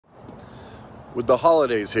with the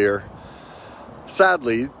holidays here,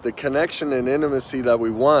 sadly, the connection and intimacy that we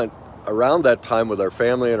want around that time with our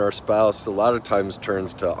family and our spouse a lot of times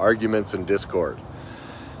turns to arguments and discord.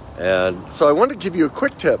 And so I want to give you a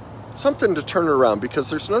quick tip, something to turn it around, because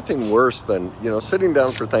there's nothing worse than, sitting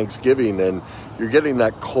down for Thanksgiving and you're getting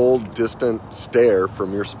that cold, distant stare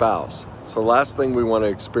from your spouse. It's the last thing we want to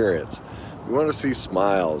experience. We want to see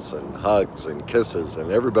smiles and hugs and kisses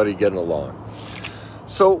and everybody getting along.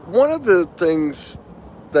 So one of the things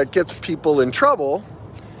that gets people in trouble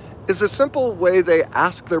is a simple way they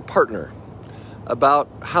ask their partner about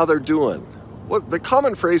how they're doing. What the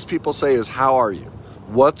common phrase people say is, "How are you?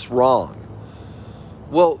 What's wrong?"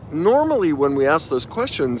 Well, normally when we ask those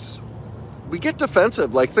questions, we get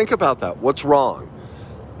defensive. Like, think about that. What's wrong?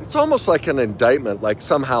 It's almost like an indictment, like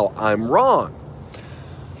somehow I'm wrong.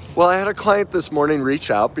 Well, I had a client this morning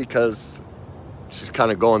reach out because she's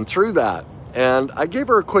kind of going through that. And I gave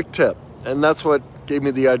her a quick tip, and that's what gave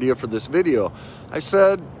me the idea for this video. I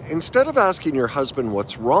said, instead of asking your husband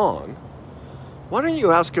what's wrong, why don't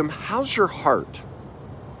you ask him, how's your heart?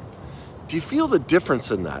 Do you feel the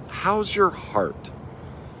difference in that? How's your heart?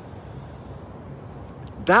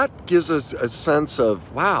 That gives us a sense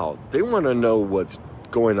of, wow, they want to know what's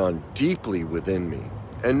going on deeply within me.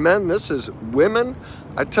 And men, this is women.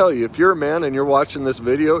 I tell you, if you're a man and you're watching this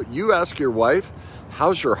video, you ask your wife,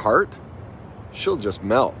 how's your heart? She'll just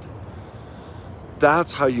melt.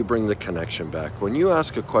 That's how you bring the connection back. When you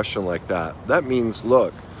ask a question like that, that means,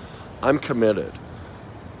 look, I'm committed.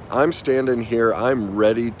 I'm standing here. I'm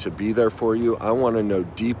ready to be there for you. I want to know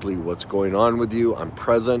deeply what's going on with you. I'm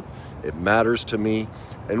present. It matters to me.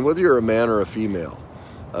 And whether you're a man or a female,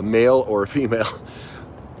 a male or a female,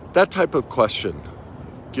 that type of question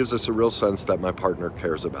gives us a real sense that my partner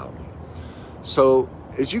cares about me. So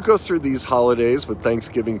as you go through these holidays with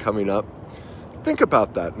Thanksgiving coming up, think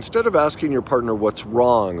about that. Instead of asking your partner what's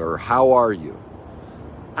wrong or how are you,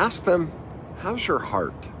 ask them, how's your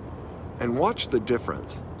heart? And watch the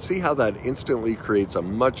difference. See how that instantly creates a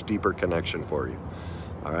much deeper connection for you.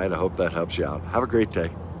 All right, I hope that helps you out. Have a great day.